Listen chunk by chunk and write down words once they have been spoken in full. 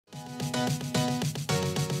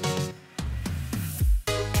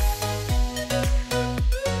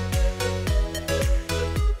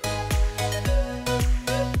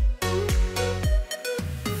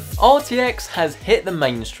RTX has hit the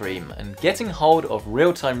mainstream, and getting hold of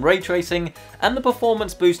real-time ray tracing and the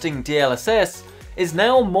performance boosting DLSS is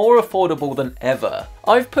now more affordable than ever.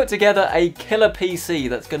 I've put together a killer PC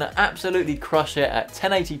that's going to absolutely crush it at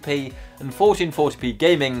 1080p and 1440p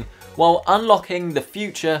gaming while unlocking the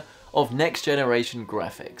future of next generation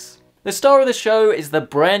graphics. The star of the show is the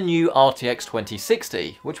brand new RTX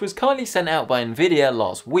 2060, which was kindly sent out by Nvidia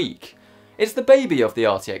last week. It's the baby of the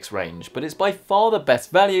RTX range, but it's by far the best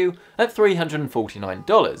value at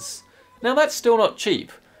 $349. Now that's still not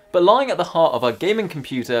cheap, but lying at the heart of our gaming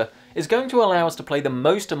computer is going to allow us to play the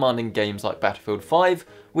most demanding games like Battlefield 5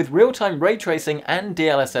 with real-time ray tracing and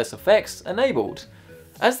DLSS effects enabled.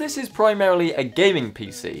 As this is primarily a gaming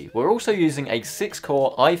PC, we're also using a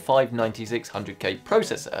 6-core i5-9600K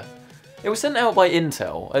processor. It was sent out by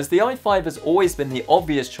Intel, as the i5 has always been the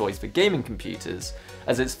obvious choice for gaming computers,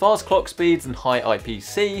 as its fast clock speeds and high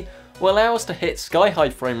IPC will allow us to hit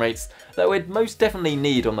sky-high frame rates that we'd most definitely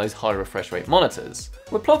need on those high refresh rate monitors.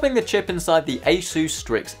 We're plopping the chip inside the ASUS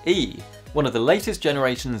Strix-E, one of the latest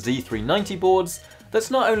generation Z390 boards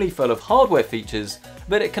that's not only full of hardware features,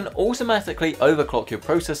 but it can automatically overclock your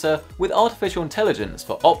processor with artificial intelligence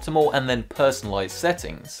for optimal and then personalized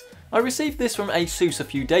settings. I received this from ASUS a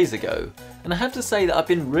few days ago, and I have to say that I've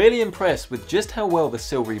been really impressed with just how well the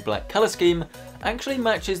silvery black colour scheme actually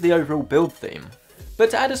matches the overall build theme.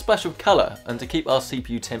 But to add a splash of colour and to keep our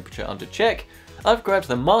CPU temperature under check, I've grabbed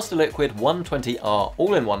the Master Liquid 120R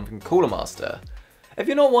all-in-one from Cooler Master. If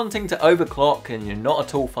you're not wanting to overclock and you're not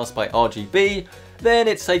at all fussed by RGB, then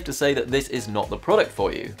it's safe to say that this is not the product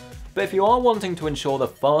for you. But if you are wanting to ensure the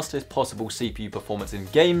fastest possible CPU performance in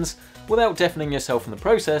games without deafening yourself in the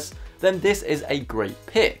process, then this is a great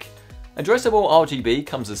pick. Addressable RGB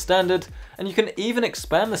comes as standard, and you can even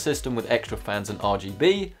expand the system with extra fans and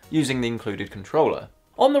RGB using the included controller.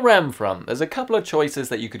 On the RAM front, there's a couple of choices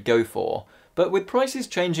that you could go for, but with prices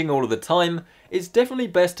changing all of the time, it's definitely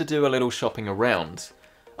best to do a little shopping around.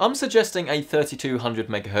 I'm suggesting a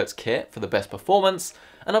 3200MHz kit for the best performance,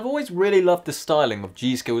 and I've always really loved the styling of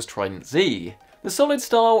G-Skill's Trident Z. The solid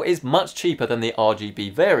style is much cheaper than the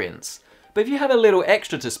RGB variants, but if you have a little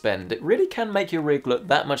extra to spend, it really can make your rig look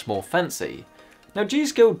that much more fancy. Now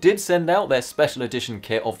G-Skill did send out their special edition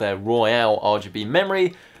kit of their Royale RGB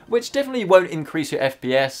memory, which definitely won't increase your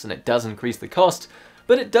FPS and it does increase the cost,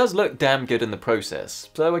 but it does look damn good in the process,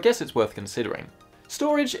 so I guess it's worth considering.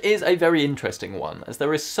 Storage is a very interesting one, as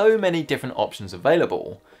there is so many different options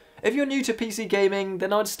available. If you're new to PC gaming,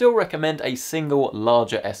 then I'd still recommend a single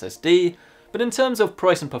larger SSD, but in terms of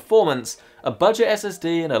price and performance, a budget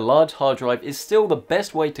SSD and a large hard drive is still the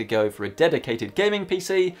best way to go for a dedicated gaming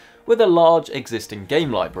PC with a large existing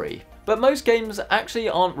game library. But most games actually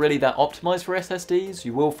aren't really that optimized for SSDs.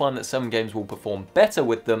 You will find that some games will perform better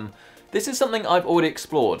with them. This is something I've already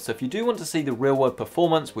explored, so if you do want to see the real world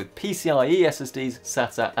performance with PCIe SSDs,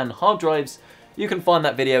 SATA and hard drives, you can find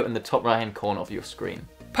that video in the top right hand corner of your screen.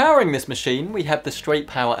 Powering this machine, we have the Straight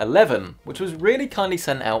Power 11, which was really kindly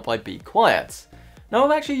sent out by Be Quiet. Now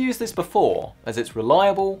I've actually used this before, as it's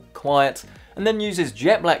reliable, quiet, and then uses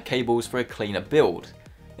jet black cables for a cleaner build.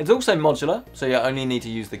 It's also modular, so you only need to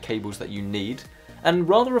use the cables that you need, and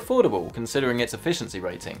rather affordable considering its efficiency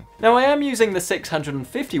rating. Now I am using the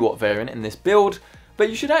 650 watt variant in this build, but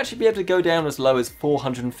you should actually be able to go down as low as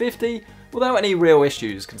 450 without any real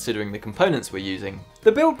issues considering the components we're using.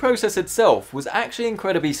 The build process itself was actually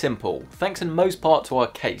incredibly simple, thanks in most part to our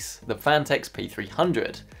case, the Phanteks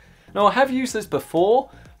P300. Now I have used this before,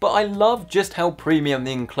 but I love just how premium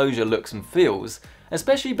the enclosure looks and feels,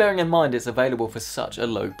 especially bearing in mind it's available for such a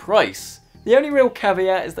low price. The only real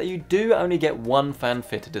caveat is that you do only get one fan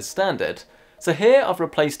fitted as standard. So here I've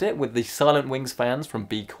replaced it with the Silent Wings fans from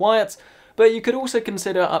Be Quiet, but you could also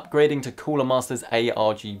consider upgrading to Cooler Master's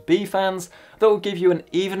ARGB fans that will give you an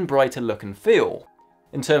even brighter look and feel.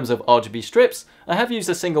 In terms of RGB strips, I have used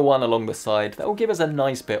a single one along the side that will give us a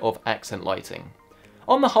nice bit of accent lighting.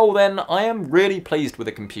 On the whole then, I am really pleased with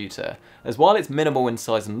the computer, as while it's minimal in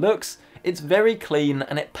size and looks, it's very clean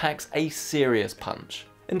and it packs a serious punch.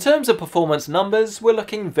 In terms of performance numbers, we're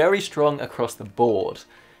looking very strong across the board.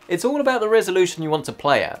 It's all about the resolution you want to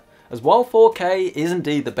play at, as while 4K is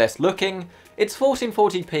indeed the best looking, it's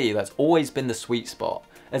 1440p that's always been the sweet spot,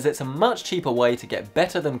 as it's a much cheaper way to get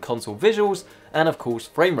better than console visuals and of course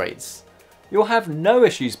frame rates. You'll have no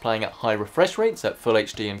issues playing at high refresh rates at Full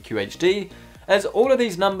HD and QHD, as all of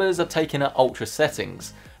these numbers are taken at ultra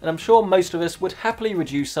settings, and I'm sure most of us would happily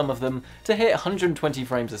reduce some of them to hit 120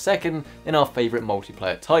 frames a second in our favourite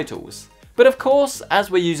multiplayer titles. But of course, as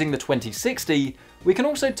we're using the 2060, we can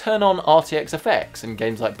also turn on RTX effects in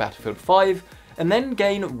games like Battlefield 5, and then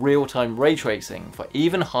gain real-time ray tracing for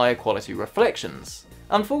even higher quality reflections.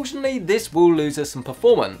 Unfortunately, this will lose us some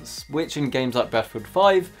performance, which in games like Battlefield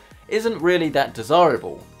 5 isn't really that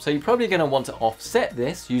desirable, so you're probably going to want to offset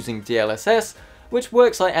this using DLSS, which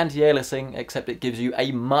works like anti-aliasing except it gives you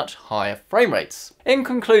a much higher frame rates. In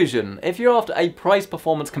conclusion, if you're after a price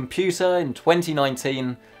performance computer in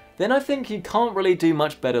 2019, then I think you can't really do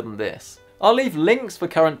much better than this. I'll leave links for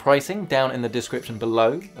current pricing down in the description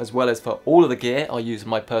below, as well as for all of the gear I use in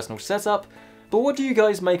my personal setup, but what do you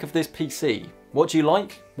guys make of this PC? What do you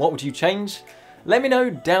like? What would you change? Let me know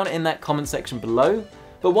down in that comment section below.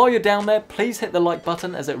 But while you're down there, please hit the like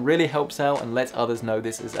button as it really helps out and lets others know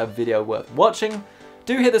this is a video worth watching.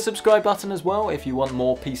 Do hit the subscribe button as well if you want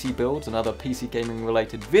more PC builds and other PC gaming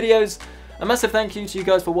related videos. A massive thank you to you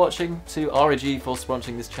guys for watching, to REG for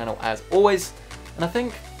sponsoring this channel as always, and I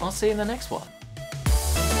think I'll see you in the next one.